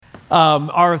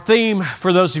Our theme,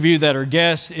 for those of you that are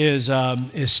guests, is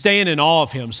stand in awe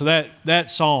of Him. So that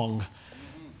song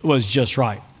was just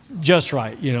right. Just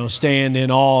right, stand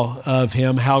in awe of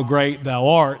Him, how great Thou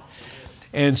art.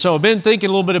 And so I've been thinking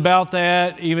a little bit about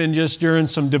that, even just during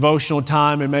some devotional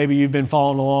time, and maybe you've been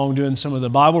following along doing some of the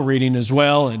Bible reading as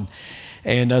well.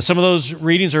 And some of those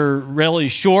readings are really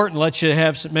short and let you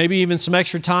have maybe even some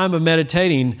extra time of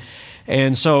meditating.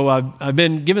 And so I've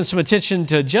been giving some attention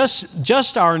to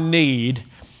just our need.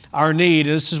 And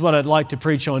this is what I'd like to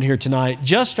preach on here tonight.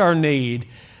 Just our need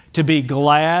to be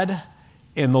glad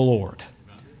in the Lord.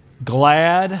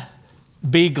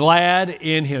 Be glad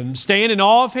in Him. Stand in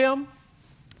awe of Him.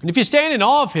 And if you stand in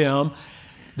awe of Him,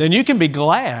 then you can be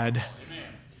glad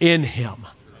in Him.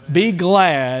 Be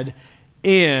glad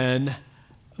in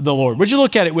the Lord. Would you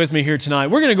look at it with me here tonight?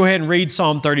 We're going to go ahead and read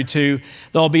Psalm 32.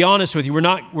 Though I'll be honest with you, we're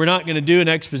not going to do an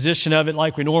exposition of it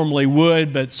like we normally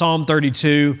would, but Psalm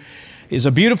 32 is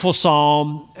a beautiful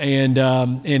psalm, and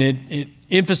it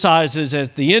emphasizes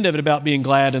at the end of it about being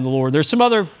glad in the Lord. There's some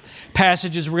other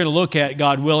passages we're going to look at,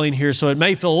 God willing, here, so it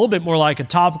may feel a little bit more like a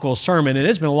topical sermon, and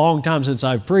it's been a long time since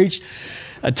I've preached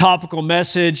a topical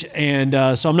message, and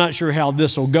so I'm not sure how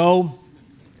this will go.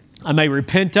 I may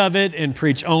repent of it and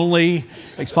preach only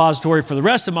expository for the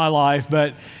rest of my life,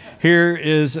 but here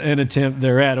is an attempt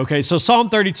thereat. Okay, so Psalm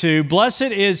 32, blessed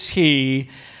is he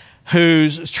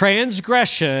whose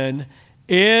transgression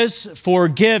is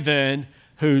forgiven,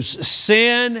 whose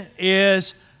sin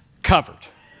is covered.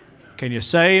 Can you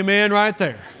say amen right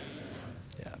there?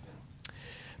 Yeah.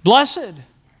 Blessed,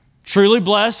 truly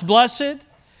blessed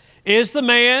is the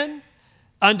man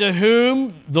unto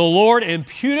whom the Lord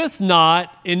imputeth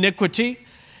not iniquity,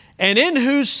 and in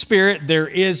whose spirit there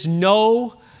is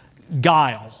no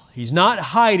guile. He's not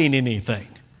hiding anything.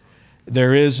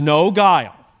 There is no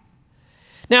guile.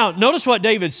 Now, notice what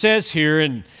David says here,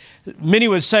 and many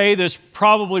would say this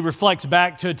probably reflects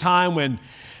back to a time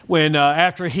when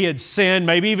after he had sinned,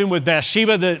 maybe even with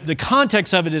Bathsheba, the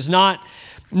context of it is not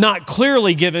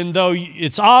clearly given, though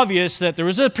it's obvious that there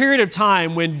was a period of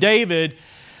time when David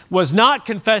was not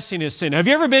confessing his sin. Have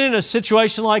you ever been in a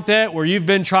situation like that where you've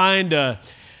been trying to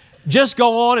just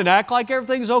go on and act like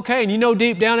everything's okay, and you know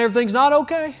deep down everything's not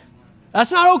okay?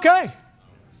 That's not okay.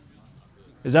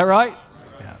 Is that right?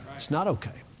 Yeah, it's not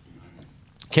okay.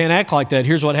 Can't act like that.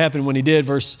 Here's what happened when he did,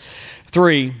 verse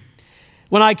 3.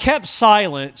 When I kept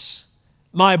silence,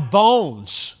 my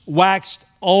bones waxed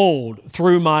old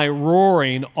through my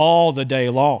roaring all the day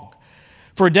long.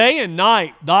 For day and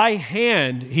night, thy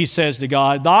hand, he says to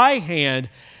God, thy hand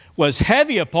was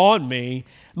heavy upon me.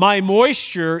 My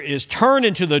moisture is turned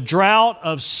into the drought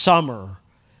of summer.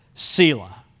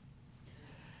 Selah.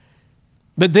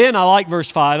 But then I like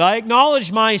verse 5. I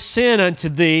acknowledge my sin unto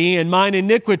thee, and mine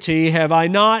iniquity have I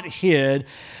not hid.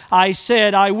 I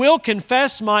said, I will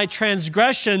confess my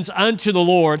transgressions unto the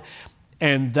Lord,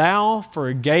 and thou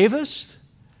forgavest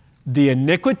the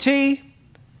iniquity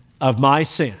of my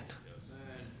sin.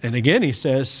 And again, he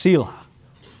says, Selah.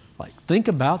 Like, think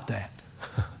about that.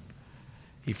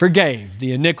 He forgave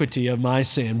the iniquity of my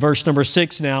sin. Verse number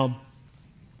 6 now.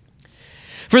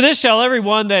 For this shall every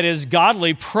one that is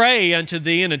godly pray unto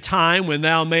thee in a time when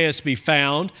thou mayest be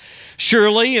found.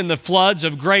 Surely in the floods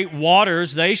of great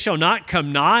waters they shall not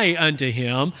come nigh unto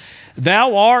him.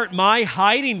 Thou art my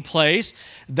hiding place.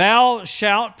 Thou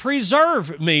shalt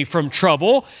preserve me from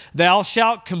trouble. Thou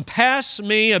shalt compass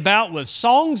me about with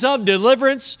songs of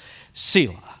deliverance.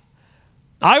 Selah.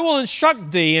 I will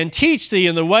instruct thee and teach thee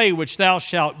in the way which thou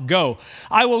shalt go.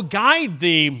 I will guide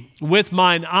thee with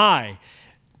mine eye.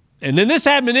 And then this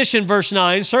admonition, verse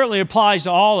 9, certainly applies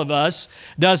to all of us,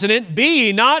 doesn't it? Be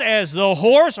ye not as the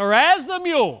horse or as the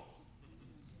mule.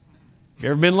 You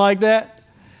ever been like that?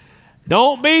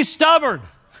 Don't be stubborn.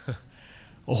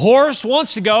 A horse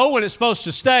wants to go when it's supposed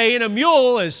to stay, and a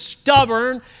mule is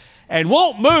stubborn and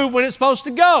won't move when it's supposed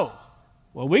to go.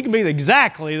 Well, we can be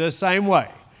exactly the same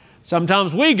way.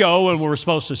 Sometimes we go when we're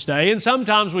supposed to stay, and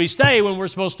sometimes we stay when we're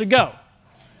supposed to go.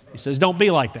 He says, don't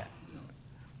be like that.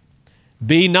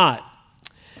 Be not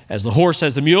as the horse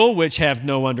as the mule, which have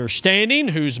no understanding,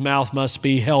 whose mouth must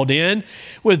be held in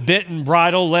with bit and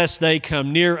bridle, lest they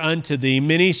come near unto thee.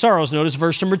 Many sorrows, notice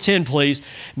verse number 10, please.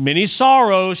 Many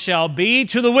sorrows shall be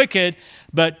to the wicked,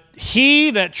 but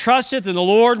he that trusteth in the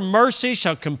Lord, mercy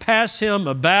shall compass him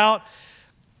about.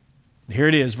 Here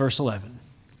it is, verse 11.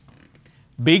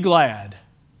 Be glad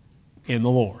in the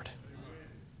Lord.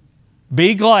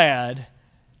 Be glad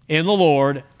in the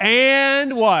Lord,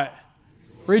 and what?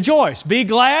 Rejoice. Be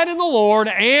glad in the Lord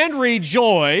and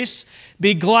rejoice.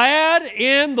 Be glad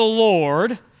in the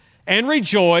Lord and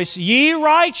rejoice, ye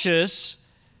righteous,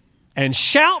 and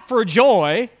shout for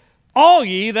joy, all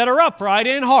ye that are upright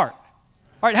in heart.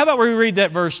 All right, how about we read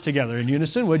that verse together in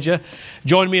unison? Would you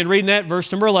join me in reading that?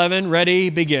 Verse number 11, ready,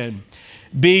 begin.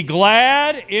 Be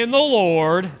glad in the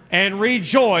Lord and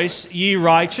rejoice, ye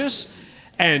righteous,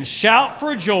 and shout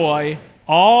for joy,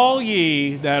 all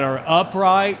ye that are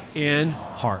upright in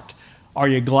heart. Are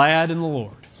you glad in the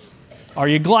Lord? Are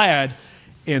you glad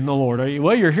in the Lord?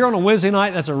 Well, you're here on a Wednesday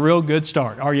night. That's a real good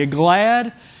start. Are you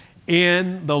glad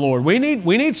in the Lord? We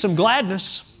need some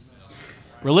gladness.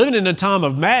 We're living in a time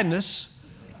of madness,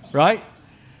 right?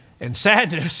 And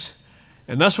sadness.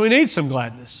 And thus we need some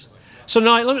gladness. So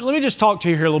tonight, let me just talk to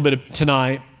you here a little bit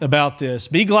tonight about this.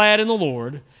 Be glad in the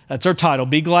Lord. That's our title.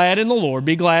 Be glad in the Lord.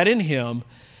 Be glad in Him.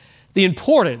 The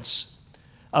importance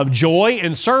of joy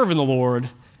in serving the Lord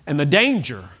and the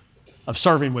danger of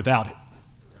serving without it.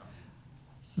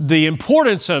 The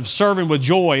importance of serving with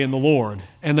joy in the Lord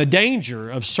and the danger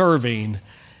of serving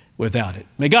without it.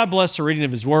 May God bless the reading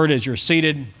of His Word as you're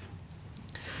seated.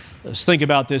 Let's think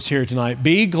about this here tonight.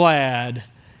 Be glad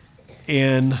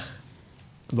in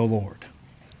the Lord.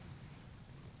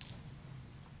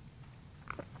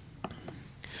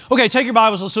 Okay, take your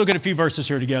Bibles. Let's look at a few verses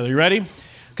here together. You ready?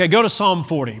 Okay, go to Psalm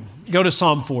 40. Go to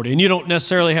Psalm 40. And you don't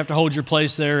necessarily have to hold your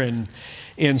place there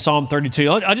in Psalm 32.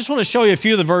 I just want to show you a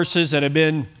few of the verses that have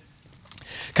been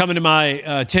coming to my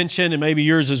attention and maybe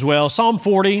yours as well. Psalm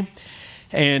 40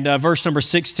 and verse number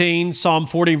 16. Psalm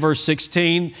 40, verse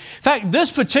 16. In fact,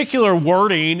 this particular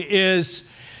wording is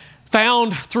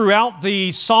found throughout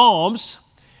the Psalms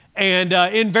and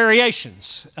in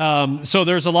variations. So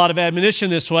there's a lot of admonition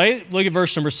this way. Look at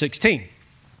verse number 16.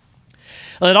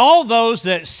 Let all those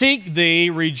that seek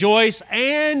thee rejoice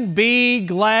and be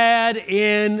glad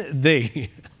in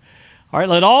thee. All right,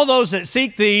 let all those that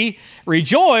seek thee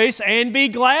rejoice and be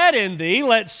glad in thee.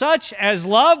 Let such as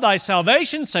love thy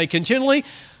salvation say continually,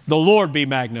 the Lord be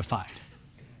magnified.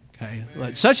 Okay,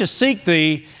 let such as seek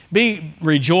thee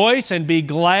rejoice and be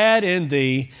glad in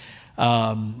thee.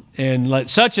 And let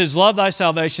such as love thy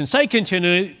salvation say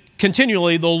continually,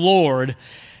 the Lord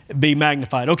be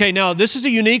magnified. Okay, now this is a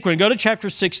unique one. Go to Psalm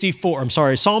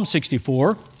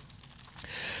 64.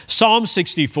 Psalm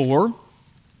 64.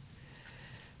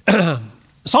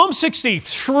 Psalm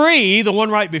 63, the one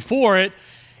right before it,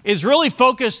 is really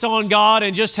focused on God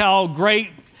and just how great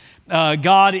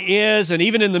God is. And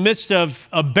even in the midst of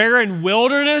a barren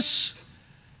wilderness,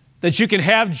 that you can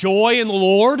have joy in the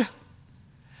Lord.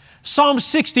 Psalm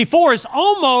 64 is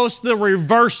almost the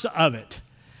reverse of it.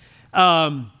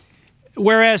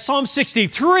 Whereas Psalm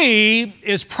 63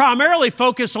 is primarily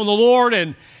focused on the Lord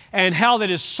and how that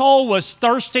his soul was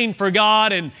thirsting for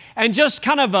God and just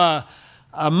kind of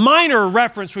a minor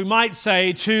reference, we might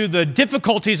say, to the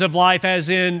difficulties of life as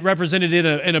in represented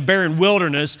in a barren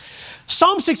wilderness.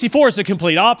 Psalm 64 is the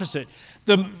complete opposite.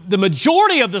 The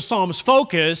majority of the Psalm's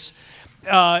focus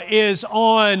is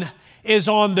on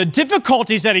the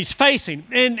difficulties that he's facing.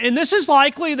 And this is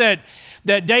likely that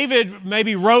David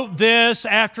maybe wrote this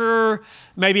after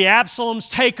maybe Absalom's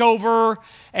takeover,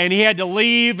 and he had to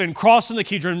leave and cross in the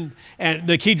Kidron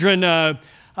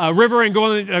River and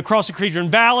going across the Kidron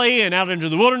Valley and out into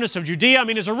the wilderness of Judea. I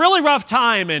mean, it's a really rough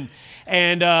time,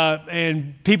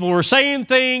 and people were saying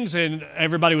things, and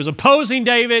everybody was opposing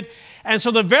David. And so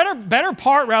the better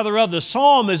part, rather, of the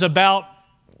psalm is about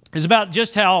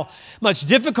just how much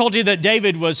difficulty that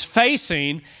David was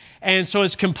facing. And so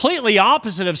it's completely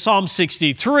opposite of Psalm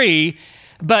 63.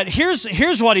 But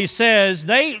here's what he says.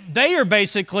 They are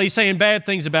basically saying bad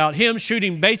things about him,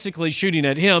 shooting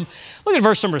at him. Look at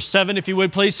verse number 7, if you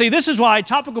would, please. See, this is why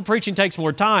topical preaching takes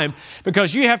more time,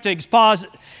 because you have to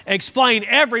explain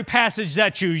every passage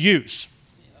that you use.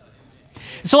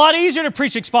 It's a lot easier to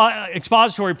preach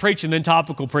expository preaching than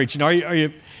topical preaching. Are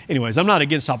you? Anyways, I'm not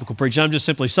against topical preaching. I'm just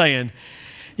simply saying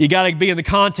you got to be in the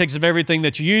context of everything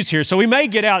that you use here. So we may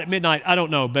get out at midnight. I don't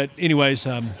know. But anyways,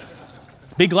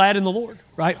 be glad in the Lord,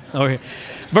 right? Okay.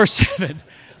 Verse 7.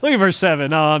 Look at verse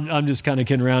 7. No, I'm just kind of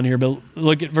kidding around here, but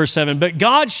look at verse 7. But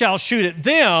God shall shoot at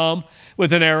them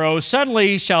with an arrow.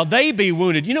 Suddenly shall they be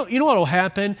wounded. You know what will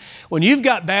happen when you've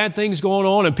got bad things going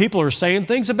on and people are saying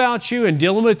things about you and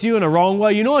dealing with you in a wrong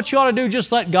way? You know what you ought to do?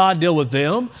 Just let God deal with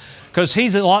them, because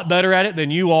he's a lot better at it than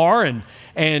you are.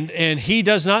 And he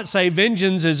does not say,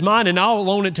 vengeance is mine and I'll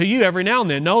loan it to you every now and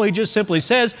then. No, he just simply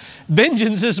says,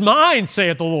 vengeance is mine,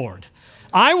 saith the Lord.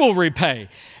 I will repay.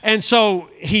 And so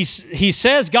he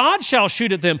says, God shall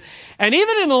shoot at them. And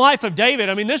even in the life of David,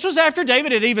 I mean, this was after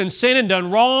David had even sinned and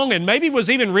done wrong and maybe was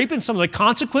even reaping some of the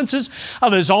consequences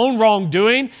of his own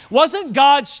wrongdoing. Wasn't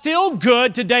God still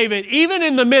good to David even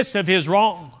in the midst of his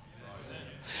wrong?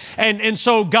 And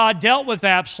so God dealt with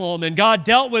Absalom, and God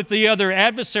dealt with the other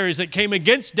adversaries that came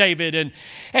against David.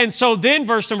 And so then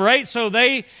verse number 8, so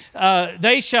they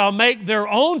shall make their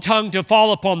own tongue to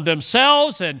fall upon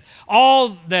themselves, and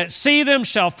all that see them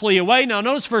shall flee away. Now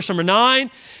notice verse number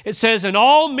 9, it says, and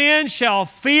all men shall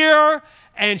fear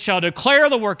and shall declare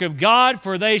the work of God,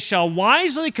 for they shall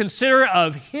wisely consider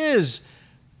of his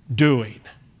doing.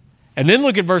 And then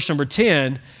look at verse number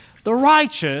 10, the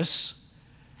righteous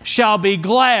shall be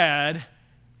glad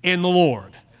in the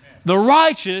Lord. The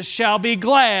righteous shall be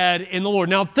glad in the Lord.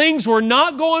 Now, things were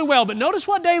not going well, but notice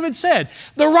what David said.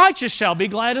 The righteous shall be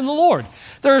glad in the Lord.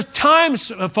 There's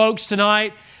times, folks,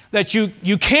 tonight that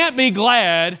you can't be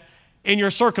glad in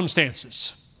your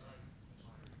circumstances.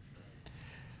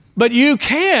 But you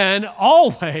can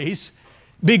always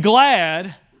be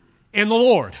glad in the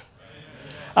Lord.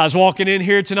 I was walking in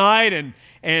here tonight,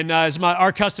 and as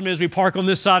our custom is, we park on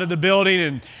this side of the building,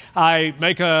 and I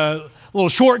make a little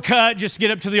shortcut just to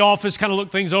get up to the office, kind of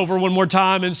look things over one more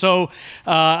time. And so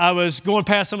I was going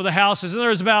past some of the houses, and there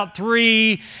was about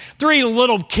three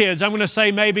little kids. I'm going to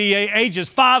say maybe ages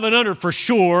 5 and under for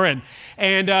sure.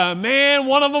 And man,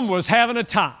 one of them was having a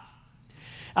time.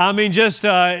 I mean, just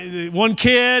one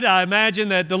kid, I imagine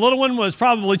that the little one was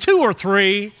probably 2 or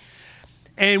 3.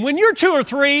 And when you're 2 or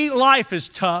 3, life is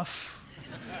tough.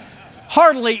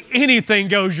 Hardly anything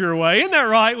goes your way. Isn't that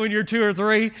right when you're 2 or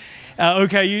 3?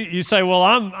 Okay, you say, well,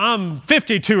 I'm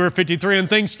 52 or 53 and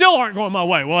things still aren't going my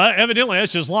way. Well, evidently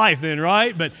that's just life then,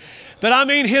 right? But I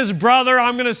mean, his brother,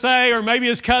 I'm going to say, or maybe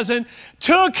his cousin,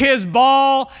 took his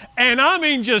ball and I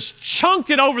mean just chunked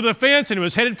it over the fence and it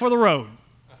was headed for the road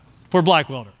for Black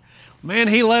Welder. Man,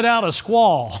 he let out a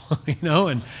squall,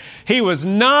 and he was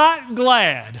not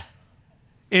glad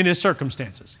in his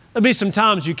circumstances. There'll be some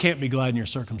times you can't be glad in your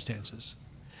circumstances,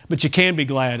 but you can be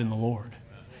glad in the Lord.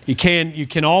 You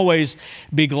can always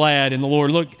be glad in the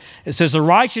Lord. Look, it says, the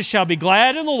righteous shall be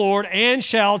glad in the Lord and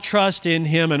shall trust in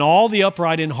him, and all the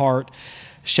upright in heart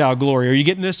shall glory. Are you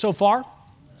getting this so far?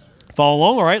 Follow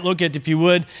along. All right, look at, if you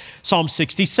would, Psalm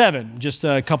 67. Just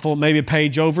a couple, maybe a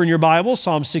page over in your Bible.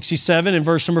 Psalm 67 and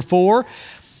verse number 4.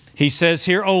 He says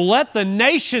here, oh, let the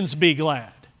nations be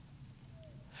glad.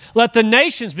 Let the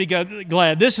nations be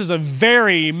glad. This is a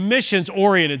very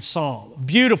missions-oriented psalm,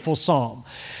 beautiful psalm.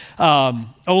 Oh,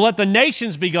 let the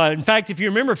nations be glad. In fact, if you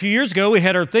remember a few years ago, we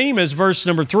had our theme as verse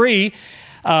number 3.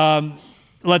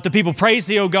 Let the people praise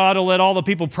thee, O God, oh, let all the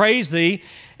people praise thee.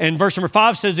 And verse number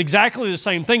 5 says exactly the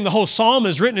same thing. The whole psalm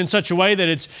is written in such a way that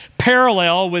it's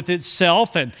parallel with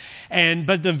itself.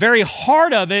 But the very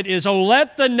heart of it is, oh,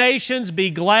 let the nations be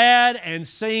glad and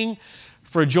sing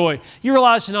for joy. You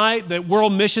realize tonight that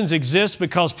world missions exist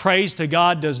because praise to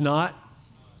God does not?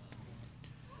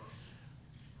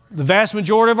 The vast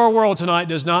majority of our world tonight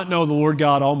does not know the Lord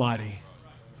God Almighty.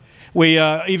 We,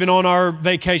 even on our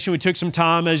vacation, we took some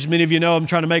time. As many of you know, I'm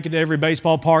trying to make it to every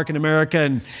baseball park in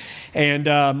America, and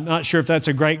I'm not sure if that's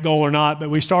a great goal or not, but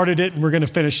we started it and we're going to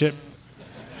finish it.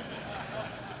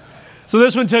 So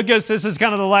this one took us, this is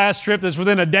kind of the last trip that's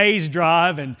within a day's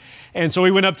drive, and so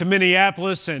we went up to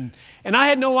Minneapolis, and I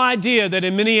had no idea that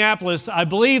in Minneapolis, I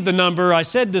believe the number, I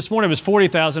said this morning it was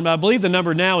 40,000, but I believe the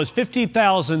number now is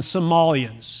 50,000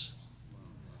 Somalians.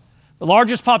 The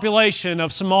largest population of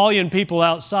Somalian people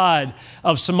outside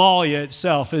of Somalia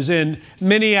itself is in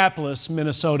Minneapolis,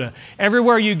 Minnesota.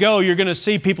 Everywhere you go, you're going to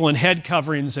see people in head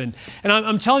coverings. And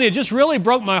I'm telling you, it just really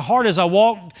broke my heart as I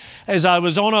walked, as I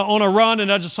was on a run,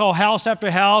 and I just saw house after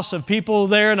house of people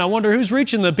there, and I wonder who's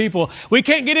reaching the people. We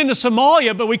can't get into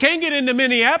Somalia, but we can get into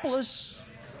Minneapolis.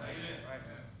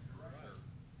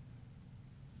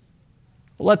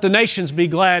 Let the nations be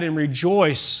glad and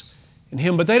rejoice in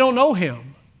Him, but they don't know Him.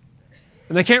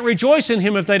 And they can't rejoice in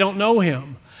Him if they don't know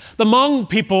Him. The Hmong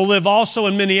people live also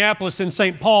in Minneapolis and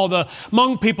St. Paul. The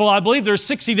Hmong people, I believe there's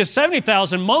 60 to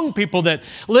 70,000 Hmong people that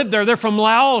live there. They're from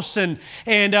Laos and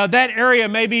that area,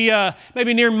 maybe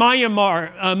near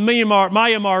Myanmar,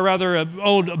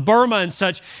 old Burma and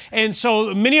such. And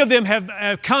so many of them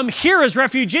have come here as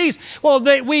refugees. Well,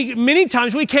 many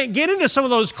times we can't get into some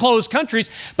of those closed countries,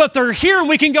 but they're here and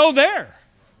we can go there.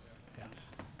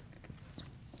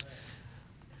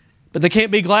 But they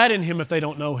can't be glad in Him if they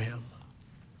don't know Him.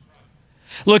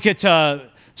 Look at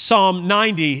Psalm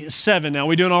 97. Now,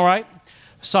 we doing all right?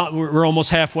 We're almost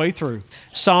halfway through.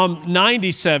 Psalm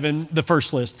 97, the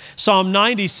first list. Psalm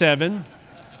 97,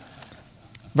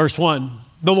 verse 1.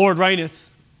 The Lord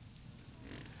reigneth.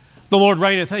 The Lord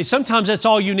reigneth. Hey, sometimes that's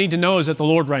all you need to know is that the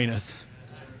Lord reigneth.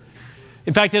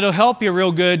 In fact, it'll help you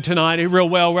real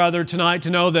well tonight to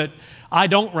know that I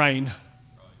don't reign.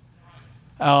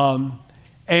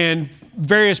 And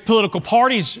various political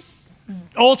parties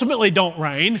ultimately don't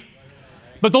reign,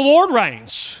 but the Lord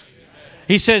reigns.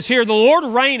 He says here, the Lord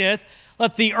reigneth,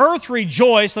 let the earth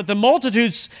rejoice, let the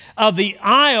multitude of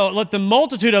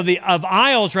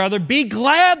isles be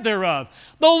glad thereof.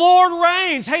 The Lord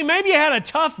reigns. Hey, maybe you had a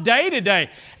tough day today.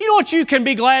 You know what you can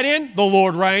be glad in? The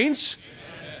Lord reigns.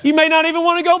 You may not even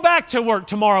want to go back to work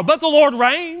tomorrow, but the Lord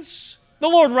reigns. The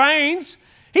Lord reigns.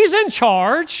 He's in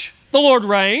charge. The Lord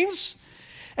reigns.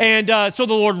 And so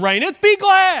the Lord reigneth. Be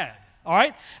glad. All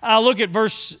right, look at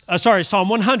Psalm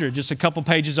 100, just a couple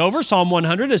pages over. Psalm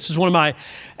 100, this is one of my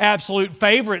absolute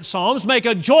favorite psalms. Make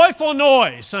a joyful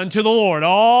noise unto the Lord,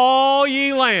 all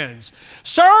ye lands.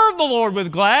 Serve the Lord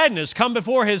with gladness. Come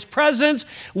before His presence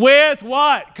with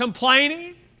what?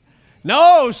 Complaining?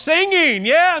 No, singing.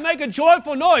 Yeah, make a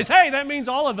joyful noise. Hey, that means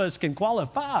all of us can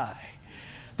qualify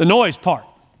the noise part.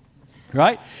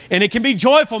 Right? And it can be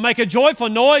joyful. Make a joyful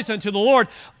noise unto the Lord,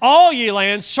 all ye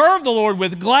lands. Serve the Lord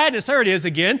with gladness. There it is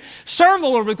again. Serve the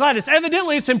Lord with gladness.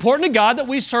 Evidently, it's important to God that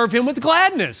we serve Him with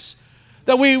gladness.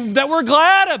 That we're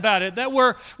glad about it. That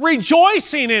we're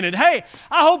rejoicing in it. Hey,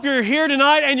 I hope you're here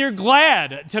tonight and you're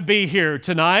glad to be here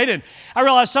tonight. And I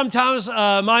realize sometimes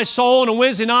my soul on a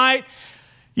Wednesday night,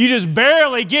 you just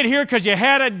barely get here because you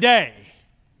had a day.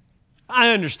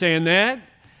 I understand that.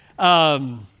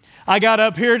 I got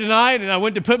up here tonight and I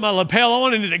went to put my lapel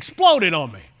on and it exploded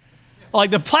on me. Like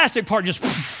the plastic part just,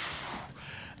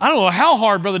 I don't know how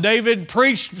hard Brother David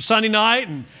preached Sunday night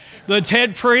and Brother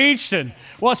Ted preached and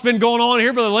what's been going on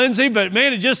here, Brother Lindsay, but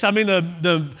man,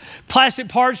 the plastic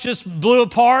parts just blew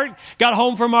apart. Got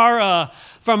home from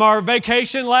our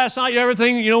vacation last night.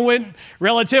 Everything, went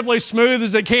relatively smooth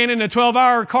as it can in a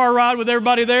 12-hour car ride with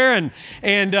everybody there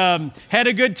and had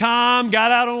a good time.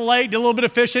 Got out on the lake, did a little bit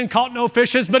of fishing, caught no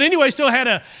fishes. But anyway, still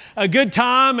had a good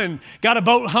time and got a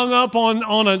boat hung up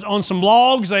on some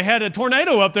logs. They had a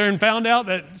tornado up there and found out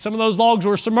that some of those logs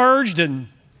were submerged and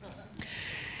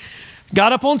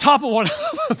got up on top of one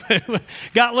of them,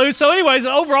 got loose. So anyways,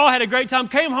 overall had a great time.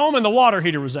 Came home and the water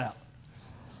heater was out.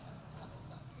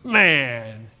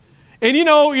 Man. And you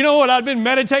know what I've been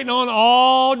meditating on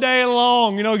all day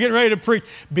long, getting ready to preach.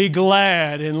 Be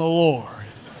glad in the Lord.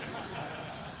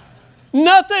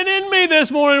 Nothing in me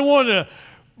this morning wanted to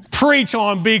preach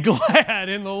on be glad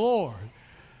in the Lord.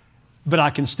 But I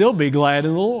can still be glad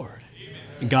in the Lord.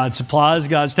 And God supplies,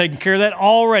 God's taking care of that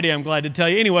already, I'm glad to tell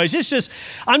you. Anyways,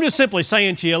 I'm just simply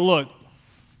saying to you, look,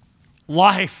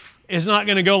 life is not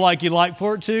going to go like you'd like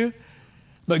for it to.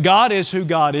 But God is who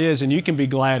God is, and you can be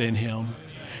glad in Him.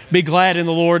 Be glad in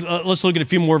the Lord. Let's look at a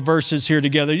few more verses here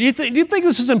together. Do you think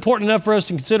this is important enough for us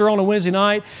to consider on a Wednesday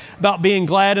night about being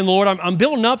glad in the Lord? I'm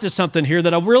building up to something here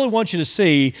that I really want you to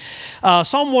see.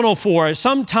 Psalm 104.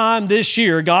 Sometime this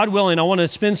year, God willing, I want to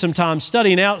spend some time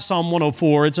studying out Psalm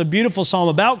 104. It's a beautiful psalm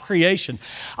about creation.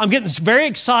 I'm getting very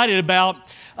excited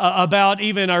about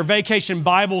even our vacation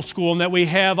Bible school and that we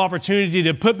have opportunity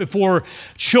to put before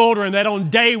children that on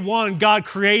day one God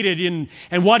created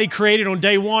and what He created on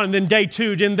day one and then day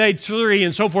two, then day three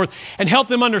and so forth, and help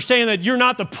them understand that you're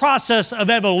not the process of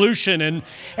evolution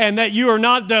and that you are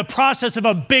not the process of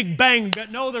a big bang, but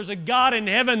no, there's a God in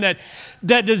heaven that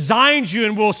designs you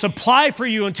and will supply for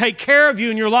you and take care of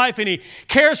you in your life, and He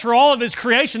cares for all of His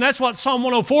creation. That's what Psalm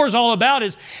 104 is all about,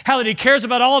 is how that He cares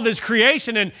about all of His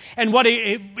creation and what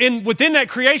within that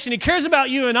creation, He cares about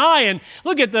you and I. And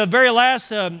look at the very last,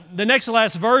 the next to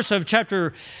last verse of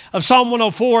Psalm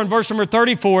 104 and verse number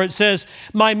 34. It says,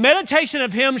 "My meditation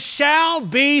of Him shall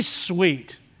be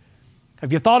sweet."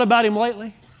 Have you thought about Him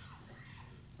lately?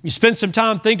 You spend some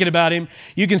time thinking about Him.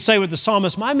 You can say with the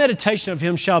psalmist, "My meditation of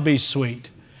Him shall be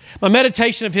sweet. My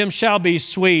meditation of Him shall be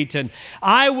sweet, and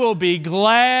I will be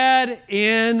glad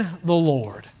in the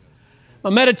Lord. My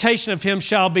meditation of Him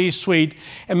shall be sweet,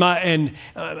 and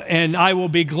I will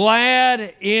be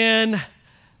glad in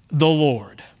the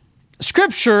Lord."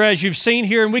 Scripture, as you've seen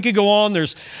here, and we could go on,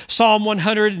 there's Psalm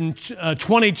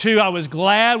 122. I was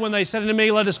glad when they said unto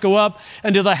me, "Let us go up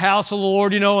into the house of the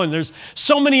Lord," and there's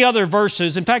so many other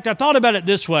verses. In fact, I thought about it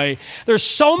this way. There's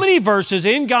so many verses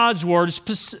in God's Word,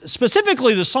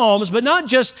 specifically the Psalms, but not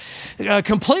just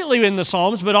completely in the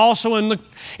Psalms, but also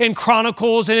in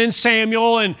Chronicles and in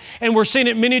Samuel, and we're seeing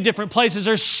it in many different places.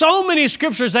 There's so many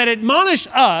scriptures that admonish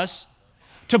us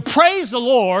to praise the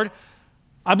Lord.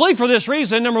 I believe for this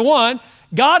reason. Number one,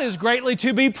 God is greatly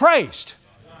to be praised.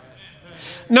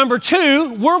 Number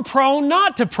two, we're prone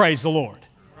not to praise the Lord.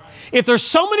 If there's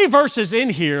so many verses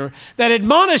in here that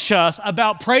admonish us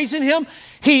about praising Him,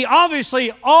 He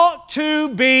obviously ought to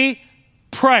be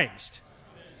praised.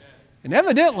 And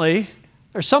evidently,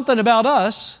 there's something about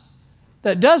us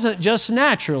that doesn't just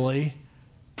naturally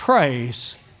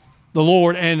praise the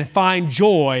Lord and find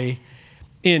joy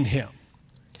in Him.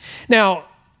 Now,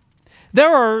 there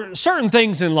are certain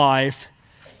things in life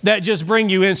that just bring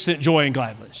you instant joy and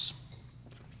gladness.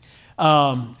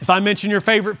 If I mention your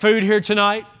favorite food here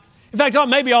tonight, in fact,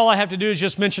 maybe all I have to do is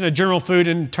just mention a general food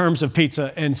in terms of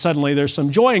pizza, and suddenly there's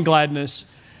some joy and gladness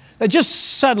that just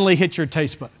suddenly hit your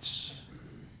taste buds.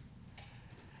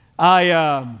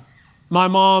 My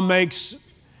mom makes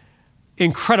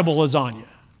incredible lasagna.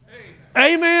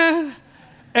 Amen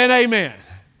and amen.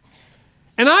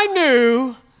 And I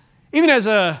knew, even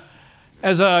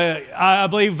I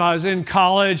believe I was in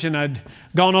college and I'd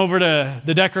gone over to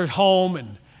the Deckard home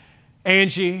and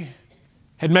Angie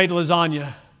had made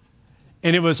lasagna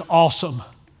and it was awesome.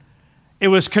 It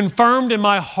was confirmed in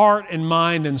my heart and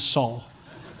mind and soul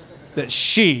that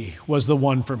she was the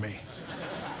one for me.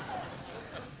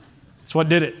 That's what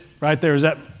did it right there, is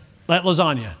that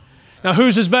lasagna. Now,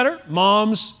 whose is better,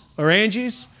 Mom's or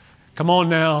Angie's? Come on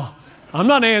now. I'm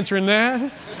not answering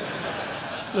that.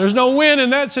 There's no win in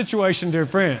that situation, dear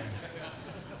friend.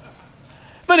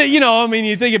 But,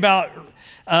 you think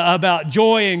about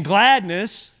joy and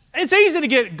gladness. It's easy to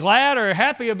get glad or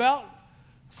happy about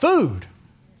food,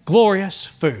 glorious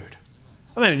food.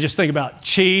 Just think about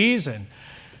cheese and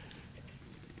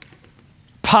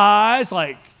pies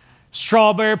like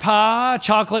strawberry pie,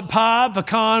 chocolate pie,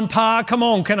 pecan pie. Come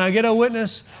on, can I get a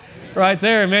witness? Right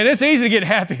there, man. It's easy to get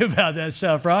happy about that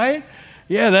stuff, right?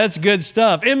 Yeah, that's good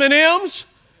stuff. M&Ms,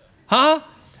 huh?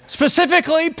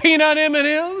 Specifically, peanut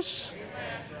M&Ms.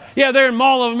 Yeah, they're in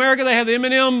Mall of America. They have the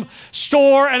M&M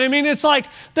store. And it's like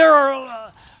there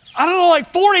are,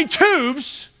 40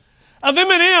 tubes of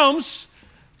M&Ms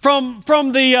from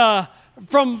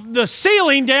the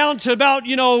ceiling down to about,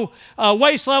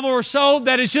 waist level or so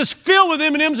that is just filled with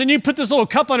M&Ms, and you put this little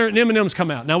cup under it and M&Ms come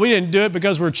out. Now, we didn't do it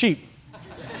because we're cheap.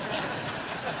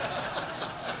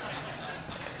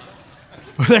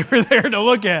 They were there to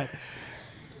look at,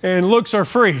 and looks are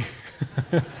free.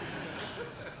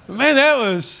 Man, that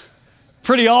was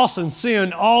pretty awesome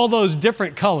seeing all those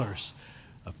different colors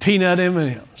of peanut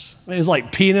M&Ms. It's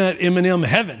like peanut M&M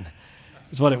heaven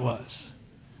is what it was.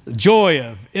 The joy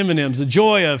of M&Ms, the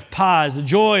joy of pies, the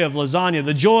joy of lasagna,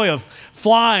 the joy of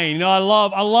flying. I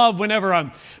love whenever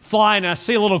I'm flying, I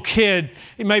see a little kid,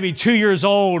 maybe 2 years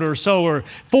old or so, or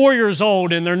 4 years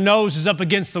old, and their nose is up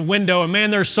against the window, and man,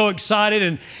 they're so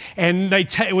excited, and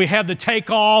we have the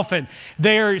takeoff, and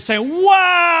they're saying,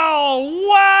 wow,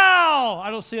 wow.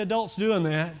 I don't see adults doing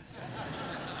that.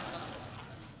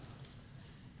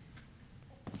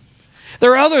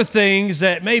 There are other things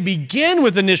that may begin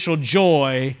with initial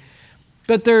joy,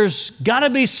 but there's got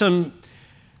to be some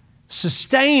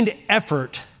sustained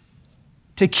effort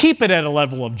to keep it at a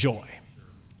level of joy.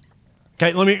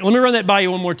 Okay, let me run that by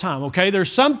you one more time, okay?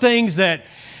 There's some things that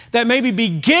maybe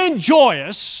begin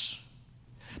joyous,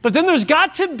 but then there's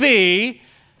got to be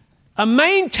a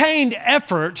maintained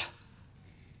effort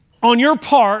on your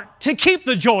part to keep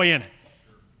the joy in it.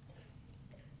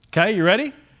 Okay, you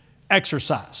ready?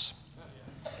 Exercise.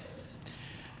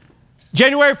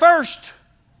 January 1st,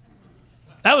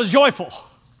 that was joyful.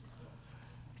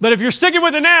 But if you're sticking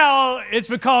with it now, it's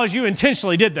because you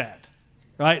intentionally did that,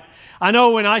 right? I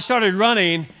know when I started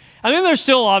running, there's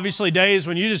still obviously days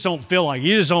when you just don't feel like it.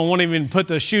 You just don't want to even put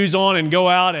the shoes on and go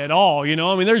out at all,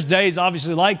 there's days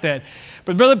obviously like that.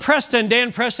 But Brother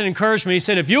Dan Preston encouraged me. He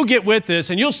said, if you'll get with this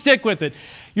and you'll stick with it,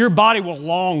 your body will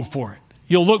long for it.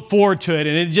 You'll look forward to it,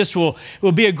 and it just will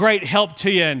be a great help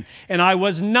to you. And I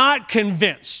was not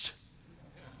convinced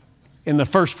in the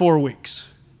first 4 weeks.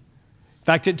 In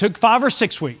fact, it took 5 or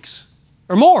 6 weeks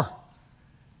or more,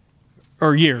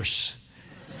 or years.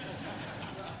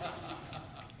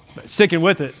 But sticking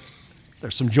with it,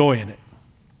 there's some joy in it.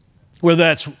 Whether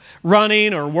that's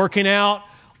running or working out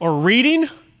or reading.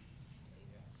 How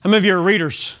many of you are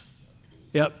readers?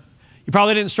 Yep. You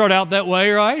probably didn't start out that way,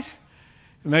 right?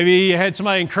 Maybe you had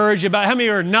somebody encourage you about it. How many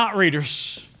are not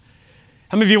readers?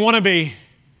 How many of you want to be?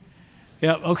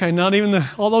 Yep, okay, not even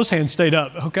all those hands stayed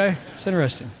up, okay? It's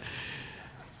interesting.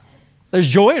 There's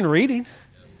joy in reading,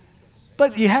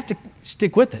 but you have to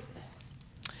stick with it.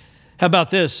 How about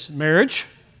this? Marriage,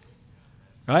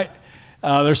 right?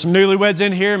 There's some newlyweds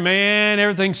in here. Man,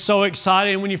 everything's so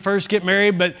exciting when you first get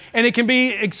married, and it can be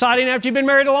exciting after you've been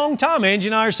married a long time. Angie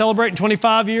and I are celebrating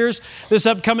 25 years this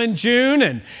upcoming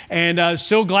June, and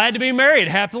still glad to be married,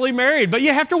 happily married. But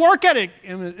you have to work at it,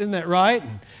 isn't that right?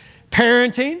 And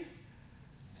parenting,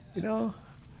 they're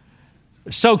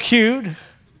so cute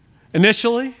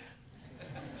initially.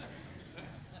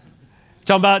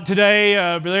 Talking about today,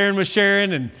 Brother Aaron was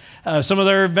sharing and some of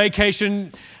their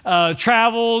vacation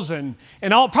travels and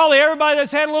all, probably everybody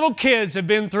that's had little kids have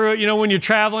been through it, you know, when you're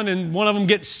traveling and one of them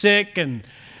gets sick and,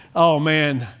 oh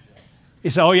man, you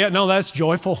say, oh yeah, no, that's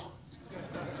joyful.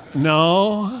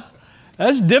 No,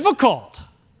 that's difficult.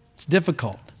 It's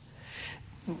difficult.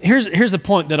 Here's the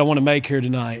point that I want to make here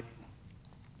tonight.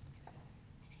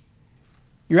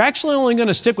 You're actually only going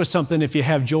to stick with something if you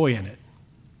have joy in it.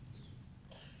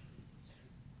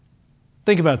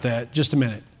 Think about that just a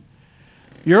minute.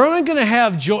 You're only going to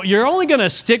have joy. You're only going to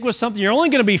stick with something. You're only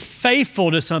going to be faithful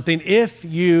to something if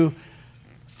you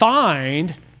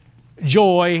find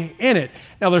joy in it.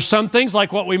 Now, there's some things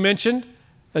like what we mentioned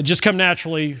that just come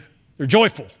naturally. They're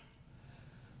joyful.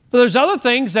 But there's other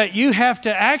things that you have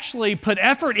to actually put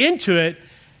effort into it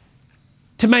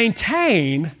to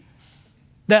maintain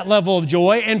that level of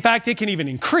joy. In fact, it can even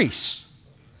increase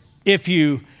if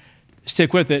you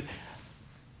stick with it.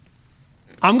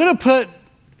 I'm going to put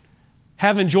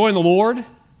having joy in the Lord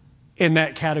in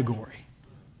that category.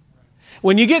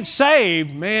 When you get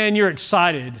saved, man, you're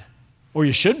excited, or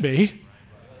you should be.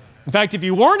 In fact, if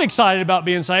you weren't excited about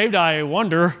being saved, I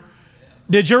wonder,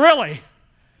 did you really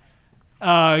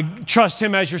trust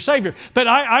Him as your Savior? But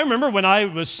I remember when I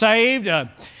was saved,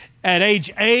 at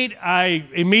age 8, I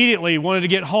immediately wanted to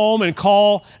get home and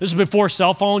call. This was before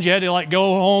cell phones. You had to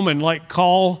go home and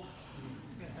call.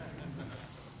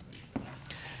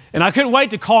 And I couldn't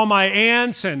wait to call my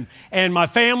aunts and my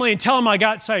family and tell them I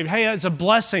got saved. Hey, it's a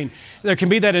blessing. There can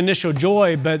be that initial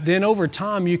joy, but then over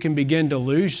time you can begin to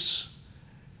lose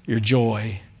your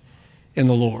joy in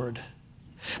the Lord.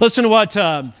 Listen to what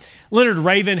Leonard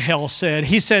Ravenhill said.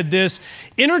 He said this: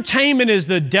 entertainment is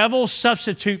the devil's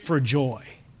substitute for joy.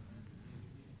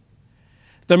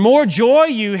 The more joy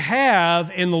you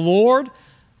have in the Lord,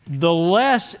 the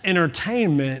less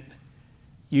entertainment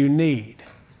you need.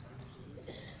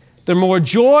 The more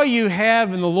joy you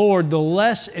have in the Lord, the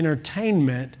less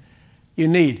entertainment you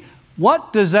need.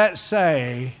 What does that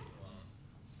say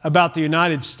about the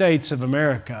United States of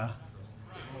America?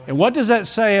 And what does that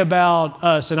say about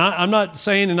us? And I'm not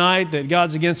saying tonight that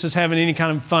God's against us having any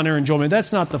kind of fun or enjoyment.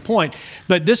 That's not the point.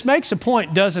 But this makes a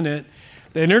point, doesn't it?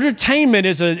 That entertainment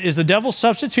is the devil's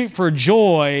substitute for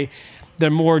joy.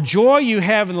 The more joy you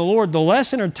have in the Lord, the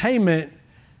less entertainment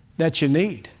that you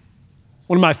need.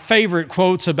 One of my favorite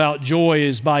quotes about joy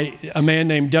is by a man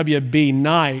named W.B.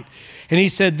 Knight. And he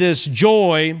said this: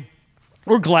 joy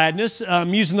or gladness,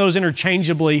 I'm using those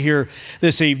interchangeably here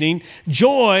this evening.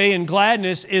 Joy and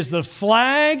gladness is the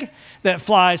flag that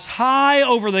flies high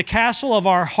over the castle of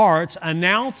our hearts,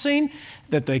 announcing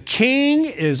that the King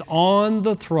is on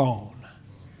the throne.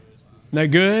 Isn't that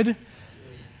good?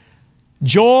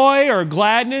 Joy or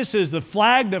gladness is the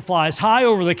flag that flies high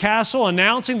over the castle,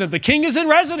 announcing that the King is in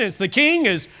residence. The King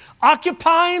is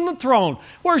occupying the throne.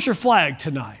 Where's your flag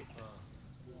tonight?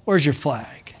 Where's your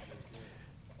flag?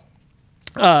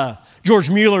 George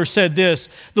Mueller said this: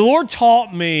 the Lord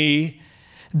taught me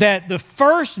that the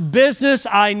first business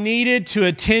I needed to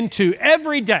attend to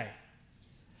every day.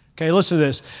 Okay, listen to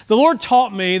this. The Lord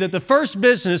taught me that the first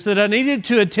business that I needed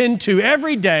to attend to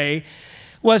every day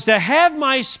was to have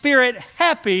my spirit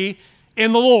happy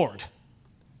in the Lord.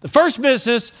 The first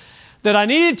business that I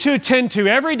needed to attend to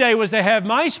every day was to have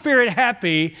my spirit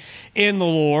happy in the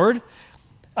Lord.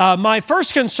 My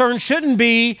first concern shouldn't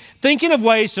be thinking of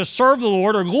ways to serve the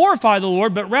Lord or glorify the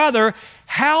Lord, but rather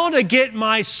how to get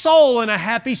my soul in a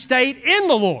happy state in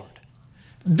the Lord.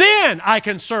 Then I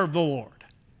can serve the Lord.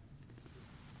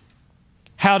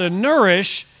 How to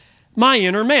nourish my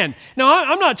inner man. Now,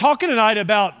 I'm not talking tonight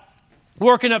about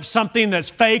working up something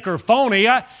that's fake or phony.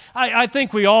 I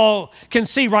think we all can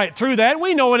see right through that.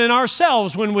 We know it in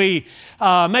ourselves when we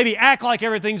maybe act like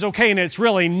everything's okay and it's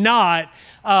really not.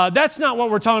 That's not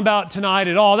what we're talking about tonight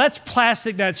at all. That's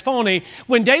plastic, that's phony.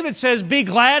 When David says, be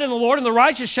glad in the Lord, and the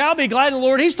righteous shall be glad in the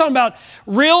Lord, he's talking about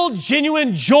real,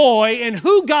 genuine joy in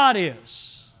who God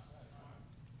is.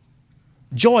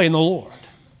 Joy in the Lord.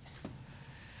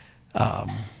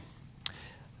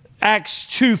 Acts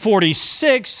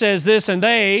 2:46 says this: and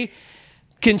they,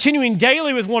 continuing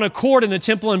daily with one accord in the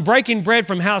temple and breaking bread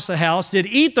from house to house, did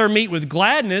eat their meat with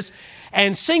gladness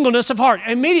and singleness of heart.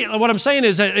 Immediately, what I'm saying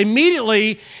is that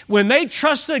immediately when they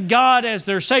trusted God as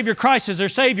their Savior, Christ as their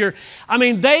Savior,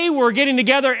 they were getting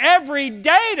together every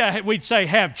day to, we'd say,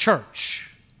 have church.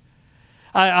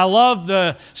 I love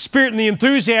the spirit and the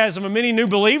enthusiasm of many new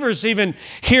believers even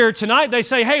here tonight. They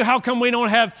say, hey, how come we don't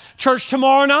have church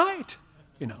tomorrow night?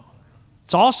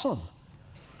 It's awesome.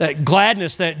 That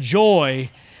gladness, that joy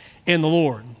in the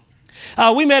Lord.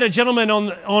 We met a gentleman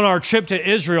on our trip to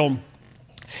Israel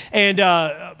And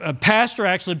a pastor,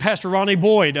 actually, Pastor Ronnie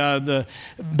Boyd, the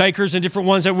bakers and different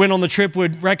ones that went on the trip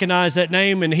would recognize that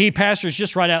name. And he pastors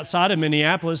just right outside of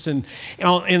Minneapolis and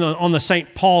on the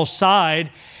St. Paul's side.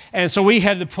 And so we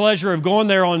had the pleasure of going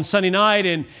there on Sunday night,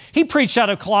 and he preached out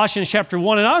of Colossians chapter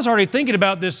 1. And I was already thinking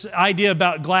about this idea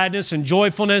about gladness and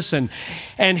joyfulness. And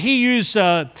he used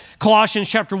Colossians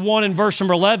chapter 1 and verse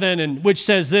number 11, and which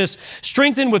says this,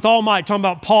 strengthened with all might, talking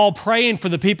about Paul praying for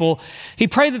the people. He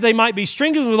prayed that they might be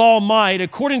strengthened with all might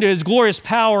according to his glorious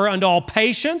power unto all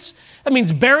patience. That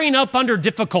means bearing up under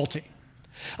difficulty.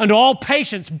 Unto all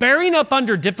patience, bearing up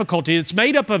under difficulty. It's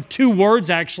made up of two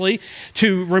words, actually,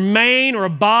 to remain or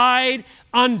abide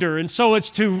under. And so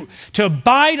it's to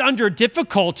abide under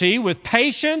difficulty with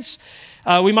patience.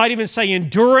 We might even say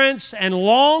endurance and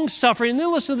long suffering. And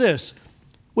then listen to this,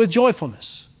 with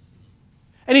joyfulness.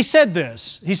 And he said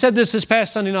this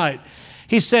past Sunday night.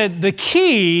 He said, the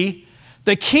key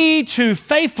to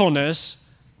faithfulness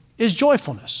is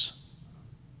joyfulness.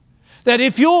 That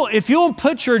if you'll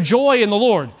put your joy in the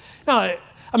Lord. Now,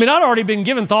 I mean, I'd already been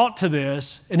given thought to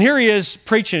this, and here he is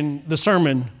preaching the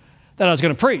sermon that I was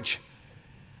going to preach.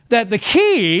 That the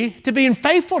key to being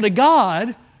faithful to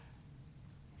God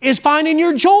is finding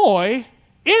your joy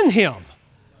in Him.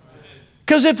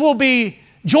 Because if we'll be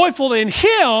joyful in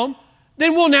Him,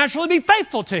 then we'll naturally be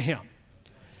faithful to Him.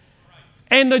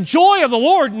 And the joy of the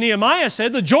Lord, Nehemiah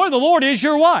said, the joy of the Lord is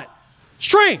your what?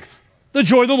 Strength. The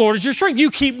joy of the Lord is your strength.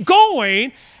 You keep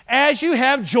going as you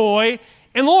have joy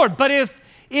in the Lord. But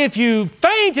if you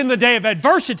faint in the day of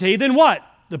adversity, then what?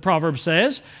 The proverb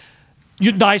says,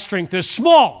 thy strength is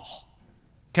small.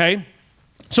 Okay?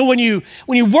 So when you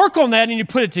work on that and you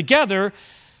put it together,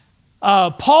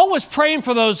 Paul was praying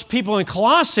for those people in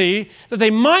Colossae that they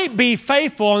might be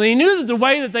faithful. And he knew that the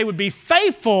way that they would be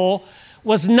faithful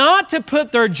was not to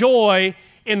put their joy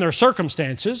in their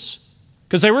circumstances,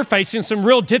 because they were facing some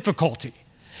real difficulty.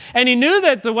 And he knew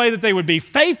that the way that they would be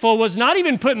faithful was not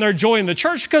even putting their joy in the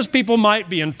church, because people might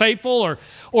be unfaithful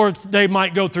or they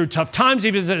might go through tough times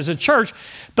even as a church.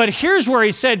 But here's where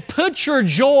he said, put your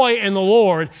joy in the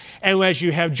Lord, and as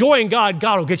you have joy in God,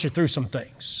 God will get you through some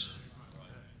things.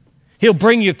 He'll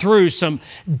bring you through some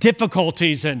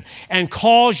difficulties and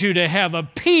cause you to have a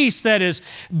peace that is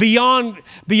beyond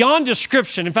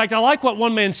description. In fact, I like what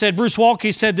one man said. Bruce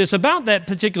Walke said this about that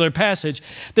particular passage.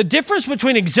 The difference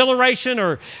between exhilaration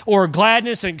or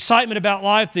gladness and excitement about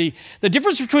life, the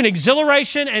difference between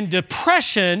exhilaration and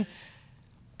depression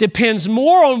depends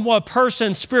more on a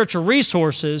person's spiritual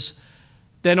resources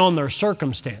than on their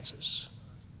circumstances.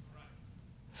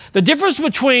 The difference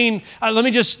between, let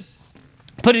me just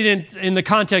put it in the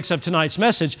context of tonight's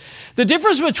message. The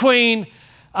difference between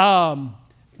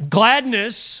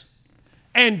gladness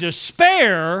and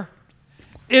despair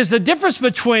is the difference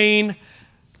between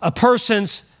a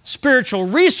person's spiritual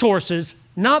resources,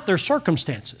 not their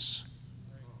circumstances.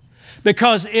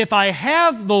 Because if I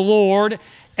have the Lord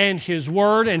and His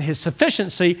Word and His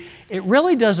sufficiency, it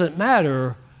really doesn't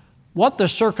matter what the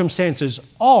circumstances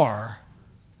are,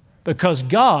 because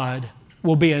God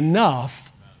will be enough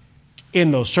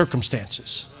in those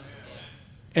circumstances.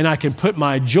 And I can put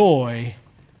my joy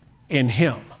in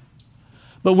Him.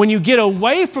 But when you get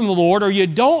away from the Lord or you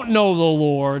don't know the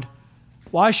Lord,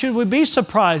 why should we be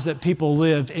surprised that people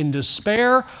live in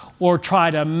despair or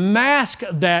try to mask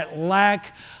that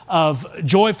lack of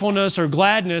joyfulness or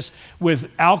gladness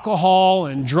with alcohol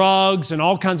and drugs and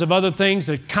all kinds of other things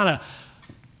that kind of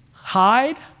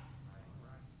hide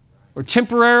or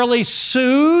temporarily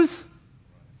soothe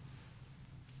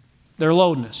their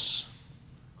lowness?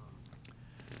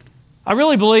 I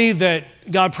really believe that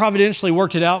God providentially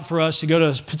worked it out for us to go to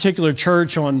a particular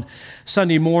church on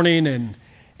Sunday morning,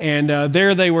 and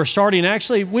there they were starting.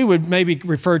 Actually, we would maybe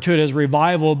refer to it as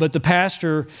revival, but the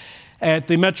pastor at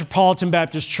the Metropolitan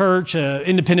Baptist Church,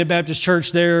 independent Baptist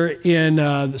church there in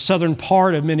the southern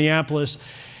part of Minneapolis,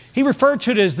 he referred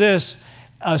to it as this,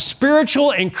 a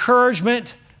spiritual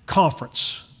encouragement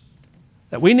conference,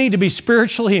 that we need to be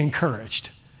spiritually encouraged.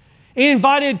 He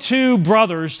invited two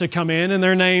brothers to come in, and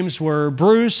their names were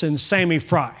Bruce and Sammy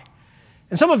Fry.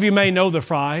 And some of you may know the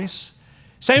Frys.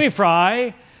 Sammy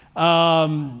Fry,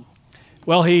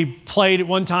 he played at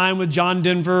one time with John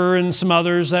Denver and some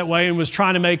others that way and was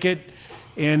trying to make it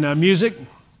in music.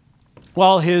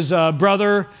 While his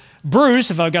brother, Bruce,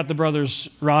 if I've got the brothers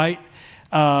right,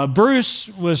 Bruce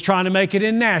was trying to make it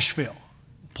in Nashville,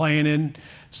 playing in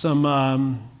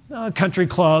some country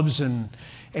clubs and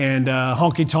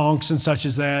honky-tonks and such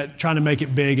as that, trying to make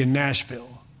it big in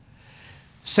Nashville.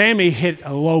 Sammy hit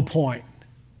a low point,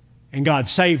 and God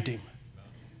saved him.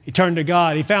 He turned to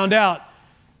God. He found out,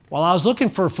 while I was looking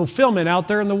for fulfillment out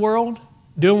there in the world,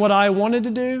 doing what I wanted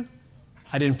to do,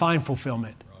 I didn't find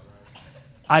fulfillment.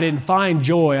 I didn't find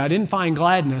joy. I didn't find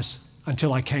gladness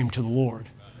until I came to the Lord.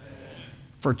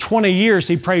 For 20 years,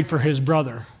 he prayed for his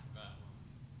brother.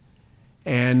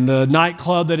 And the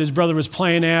nightclub that his brother was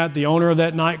playing at, the owner of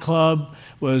that nightclub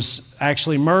was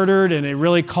actually murdered, and it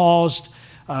really caused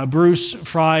Bruce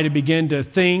Fry to begin to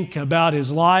think about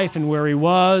his life and where he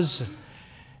was.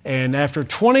 And after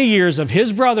 20 years of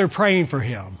his brother praying for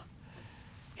him,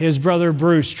 his brother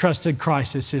Bruce trusted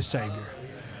Christ as his Savior.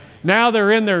 Now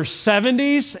they're in their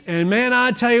 70s, and man, I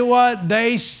tell you what,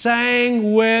 they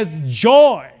sang with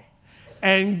joy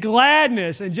and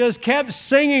gladness and just kept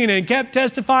singing and kept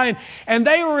testifying. And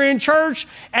they were in church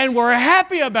and were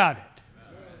happy about it.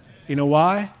 You know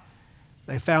why?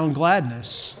 They found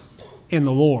gladness in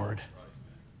the Lord.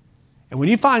 And when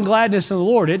you find gladness in the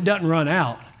Lord, it doesn't run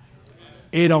out.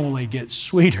 It only gets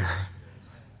sweeter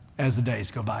as the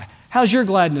days go by. How's your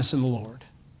gladness in the Lord?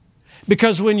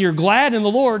 Because when you're glad in the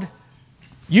Lord,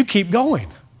 you keep going.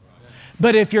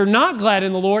 But if you're not glad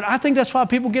in the Lord, I think that's why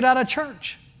people get out of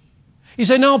church. You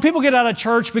say, no, people get out of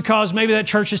church because maybe that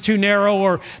church is too narrow,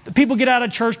 or people get out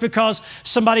of church because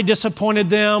somebody disappointed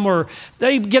them, or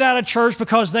they get out of church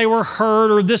because they were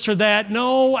hurt or this or that.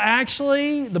 No,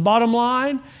 actually, the bottom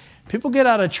line, people get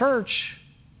out of church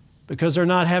because they're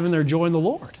not having their joy in the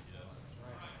Lord.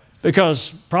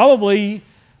 Because probably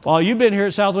while you've been here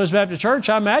at Southwest Baptist Church,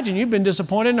 I imagine you've been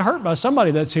disappointed and hurt by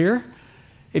somebody that's here.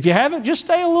 If you haven't, just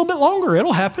stay a little bit longer.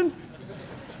 It'll happen.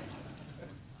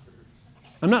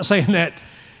 I'm not saying that,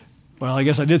 well, I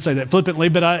guess I did say that flippantly,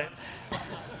 but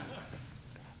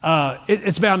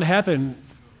it's bound to happen.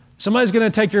 Somebody's going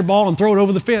to take your ball and throw it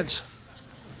over the fence,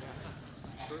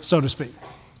 so to speak.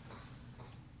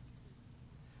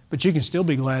 But you can still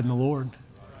be glad in the Lord.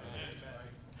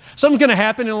 Something's going to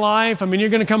happen in life. I mean, you're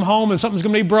going to come home and something's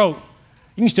going to be broke.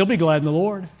 You can still be glad in the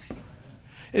Lord.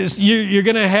 You're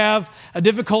going to have a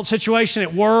difficult situation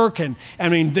at work, and I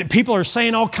mean, people are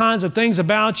saying all kinds of things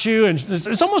about you, and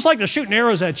it's almost like they're shooting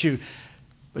arrows at you.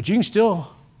 But you can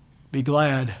still be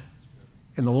glad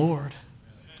in the Lord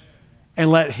and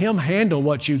let Him handle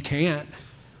what you can't,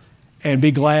 and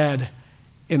be glad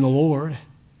in the Lord.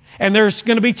 And there's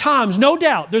going to be times, no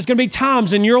doubt, there's going to be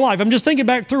times in your life. I'm just thinking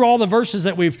back through all the verses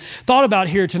that we've thought about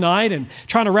here tonight and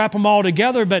trying to wrap them all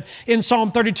together. But in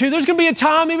Psalm 32, there's going to be a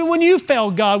time even when you fail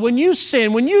God, when you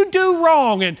sin, when you do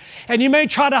wrong. And you may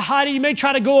try to hide it. You may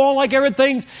try to go on like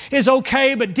everything is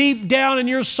okay. But deep down in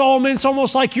your soul, man, it's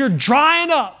almost like you're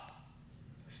drying up.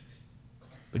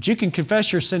 But you can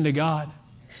confess your sin to God.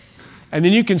 And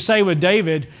then you can say with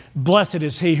David, blessed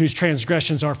is he whose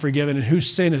transgressions are forgiven and whose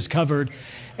sin is covered.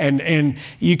 And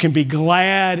you can be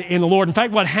glad in the Lord. In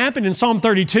fact, what happened in Psalm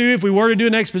 32, if we were to do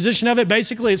an exposition of it,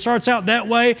 basically it starts out that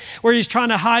way, where he's trying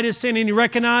to hide his sin, and he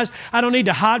recognized, I don't need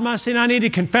to hide my sin, I need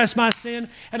to confess my sin,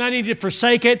 and I need to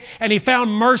forsake it. And he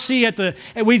found mercy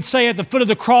we'd say at the foot of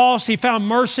the cross. He found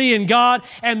mercy in God.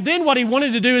 And then what he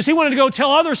wanted to do is he wanted to go tell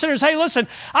other sinners, hey, listen,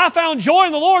 I found joy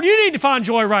in the Lord. You need to find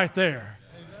joy right there.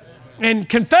 And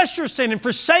confess your sin and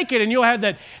forsake it, and you'll have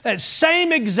that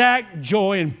same exact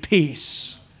joy and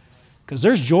peace. Because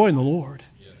there's joy in the Lord.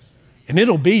 And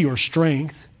it'll be your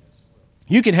strength.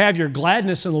 You can have your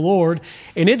gladness in the Lord,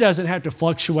 and it doesn't have to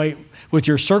fluctuate with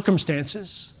your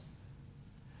circumstances.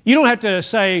 You don't have to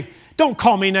say, don't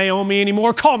call me Naomi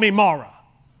anymore, call me Mara.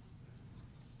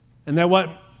 Isn't that what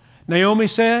Naomi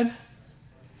said?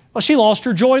 Well, she lost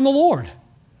her joy in the Lord.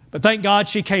 But thank God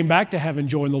she came back to having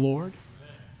joy in the Lord.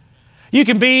 You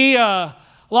can be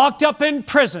locked up in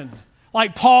prison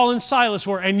like Paul and Silas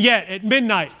were, and yet at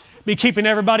midnight be keeping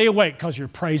everybody awake because you're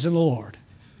praising the Lord,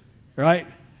 right?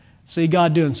 See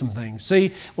God doing some things.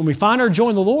 See, when we find our joy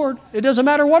in the Lord, it doesn't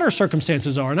matter what our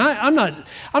circumstances are. And I'm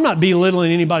not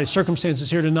belittling anybody's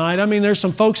circumstances here tonight. I mean, there's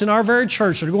some folks in our very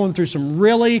church that are going through some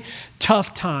really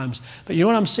tough times. But you know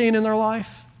what I'm seeing in their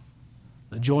life?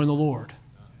 The joy in the Lord.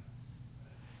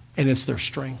 And it's their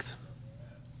strength.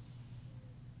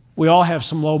 We all have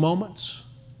some low moments.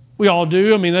 We all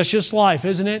do. I mean, that's just life,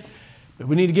 isn't it? But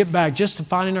we need to get back just to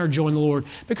finding our joy in the Lord.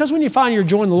 Because when you find your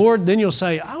joy in the Lord, then you'll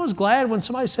say, I was glad when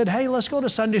somebody said, hey, let's go to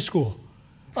Sunday school.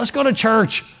 Let's go to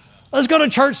church. Let's go to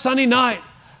church Sunday night.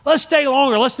 Let's stay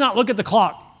longer. Let's not look at the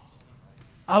clock.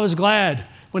 I was glad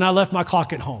when I left my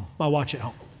clock at home, my watch at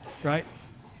home, right?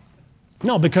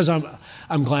 No, because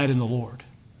I'm glad in the Lord.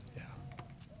 Yeah.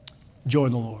 Joy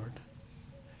in the Lord.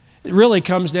 It really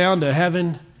comes down to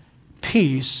having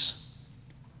peace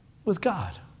with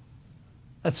God.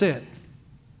 That's it.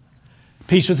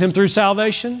 Peace with Him through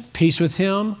salvation, peace with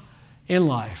Him in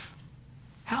life.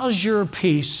 How's your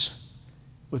peace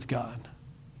with God?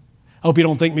 I hope you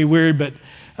don't think me weird, but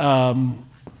trying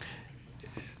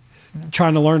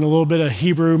to learn a little bit of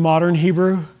Hebrew, modern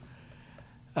Hebrew.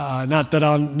 Not that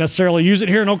I'll necessarily use it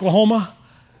here in Oklahoma,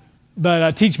 but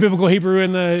I teach biblical Hebrew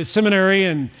in the seminary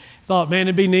and thought, man,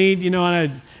 it'd be neat. You know,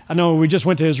 and I know we just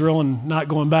went to Israel and not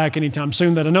going back anytime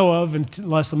soon that I know of,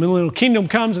 unless the millennial kingdom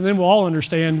comes, and then we'll all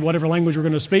understand whatever language we're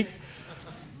going to speak.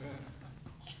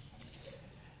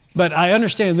 But I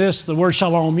understand this, the word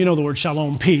shalom, you know the word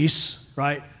shalom, peace,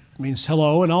 right? It means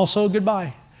hello and also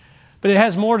goodbye. But it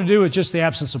has more to do with just the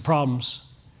absence of problems.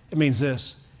 It means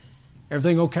this,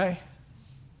 everything okay?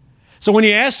 So when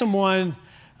you ask someone,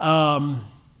 how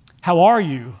are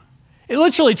you? It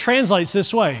literally translates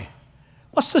this way.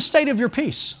 What's the state of your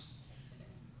peace?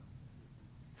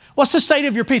 What's the state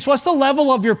of your peace? What's the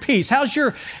level of your peace? How's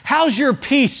your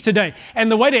peace today?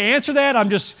 And the way to answer that, I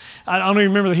don't even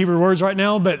remember the Hebrew words right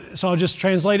now, but so I'll just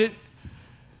translate it.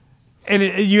 And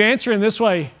you answer in this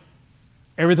way,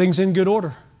 everything's in good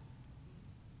order.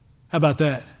 How about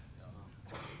that?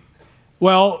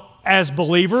 Well, as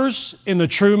believers in the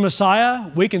true Messiah,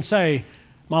 we can say,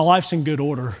 my life's in good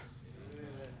order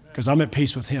because I'm at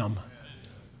peace with Him.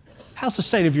 How's the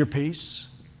state of your peace?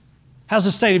 How's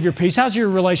the state of your peace? How's your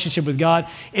relationship with God?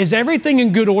 Is everything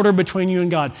in good order between you and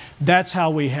God? That's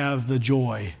how we have the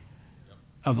joy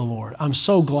of the Lord. I'm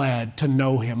so glad to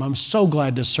know Him. I'm so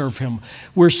glad to serve Him.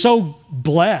 We're so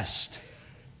blessed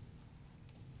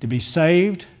to be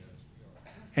saved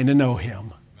and to know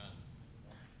Him.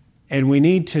 And we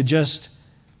need to just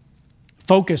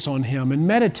focus on Him and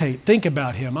meditate, think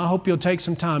about Him. I hope you'll take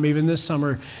some time, even this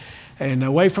summer, and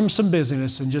away from some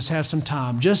busyness and just have some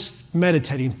time, just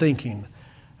meditating, thinking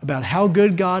about how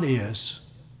good God is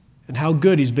and how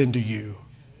good He's been to you,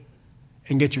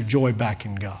 and get your joy back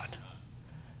in God.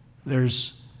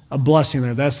 There's a blessing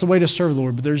there. That's the way to serve the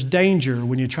Lord, but there's danger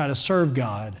when you try to serve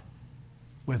God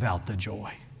without the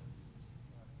joy.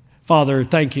 Father,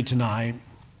 thank you tonight.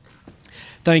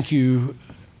 Thank you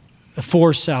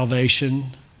for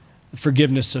salvation,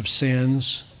 forgiveness of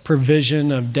sins,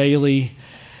 provision of daily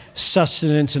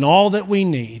sustenance and all that we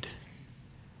need.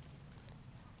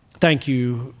 Thank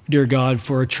you, dear God,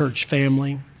 for a church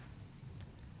family.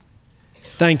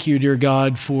 Thank you, dear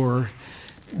God, for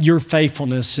your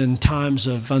faithfulness in times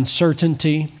of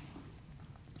uncertainty,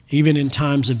 even in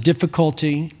times of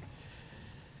difficulty.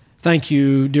 Thank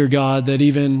you, dear God, that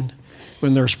even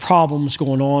when there's problems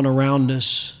going on around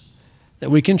us,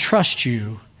 that we can trust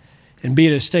you and be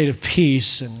at a state of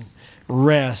peace and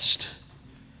rest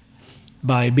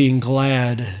by being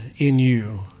glad in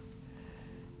you.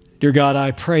 Dear God,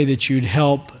 I pray that you'd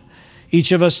help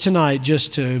each of us tonight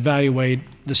just to evaluate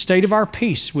the state of our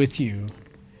peace with you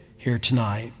here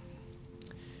tonight.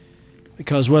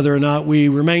 Because whether or not we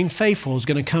remain faithful is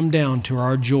going to come down to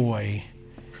our joy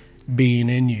being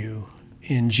in you.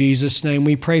 In Jesus' name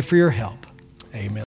we pray for your help. Amen.